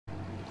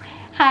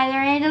Hi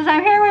there, angels.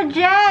 I'm here with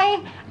Jay.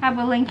 I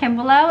will link him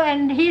below,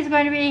 and he's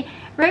going to be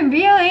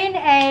reviewing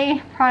a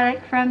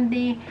product from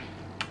the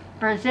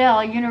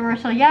Brazil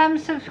Universal Yums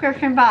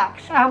subscription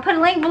box. I'll put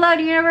a link below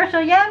to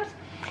Universal Yums.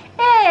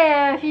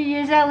 If you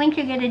use that link,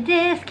 you'll get a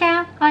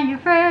discount on your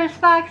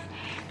first box.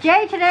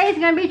 Jay today is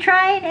going to be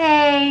trying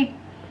a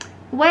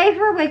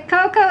wafer with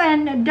cocoa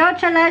and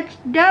dulce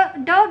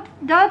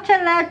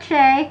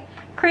leche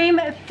cream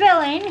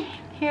filling.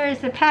 Here is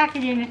the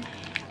packaging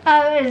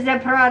of the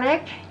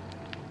product.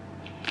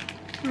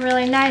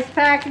 Really nice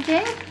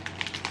packaging.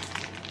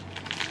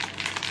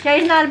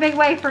 Jay's not a big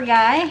wafer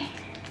guy,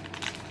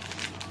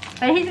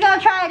 but he's going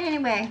to try it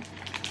anyway.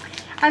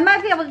 I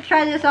might be able to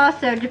try this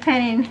also,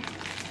 depending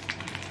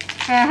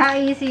on how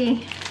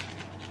easy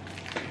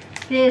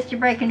it is to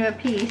break into a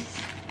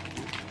piece.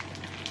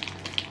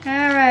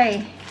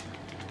 Alright.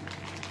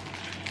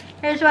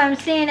 Here's what I'm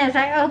seeing as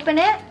I open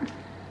it.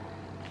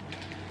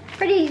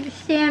 Pretty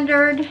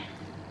standard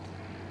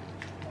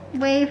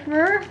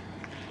wafer.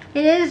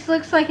 It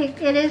looks like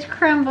it is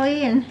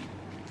crumbly and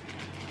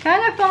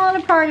kind of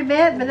falling apart a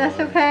bit, but that's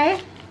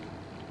okay.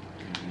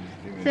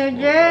 So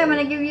Jay, I'm going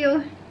to give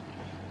you,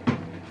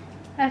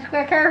 that's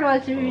quite careful,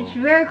 it's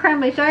very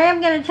crumbly. So I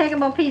am going to take a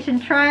little piece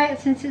and try it.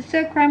 Since it's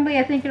so crumbly,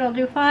 I think it'll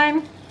do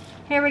fine.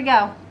 Here we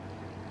go.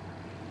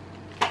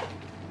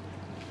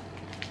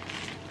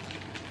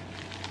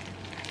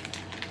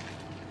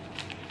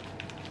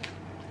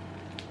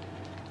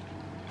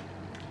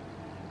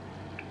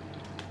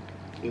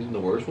 Isn't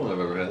the worst one I've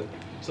ever had.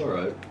 It's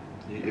alright.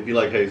 If you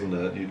like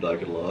hazelnut, you'd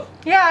like it a lot.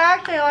 Yeah, I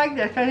actually like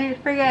this. I think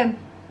it's pretty good.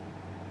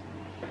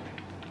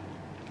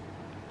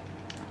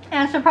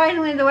 And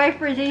surprisingly, the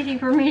wafer is easy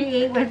for me to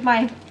eat with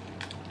my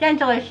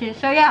dental issues.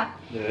 So yeah.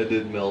 Yeah, it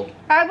did melt.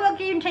 I will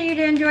continue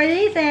to enjoy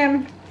these,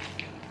 and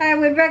I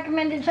would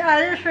recommend it to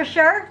others for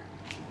sure.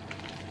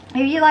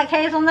 If you like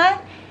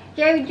hazelnut,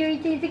 Jay, would you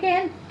eat these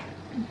again?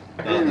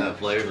 Not in that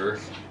flavor.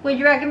 Would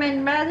you recommend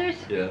them to others?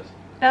 Yes.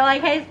 I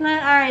like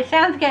hazelnut? Alright,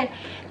 sounds good.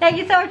 Thank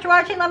you so much for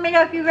watching. Let me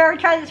know if you've ever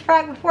tried this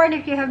product before, and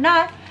if you have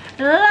not,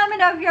 let me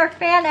know if you're a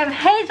fan of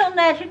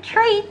hazelnut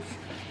treats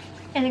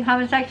in the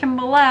comment section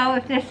below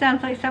if this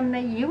sounds like something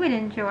that you would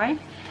enjoy.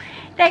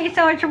 Thank you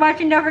so much for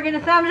watching. Don't forget to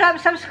thumbs up,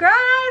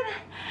 subscribe,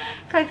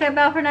 click that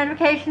bell for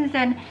notifications,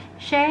 and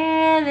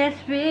share this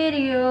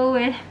video.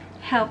 It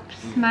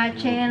helps my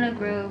channel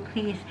grow.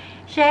 Please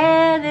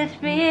share this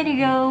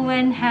video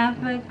and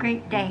have a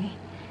great day.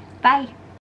 Bye.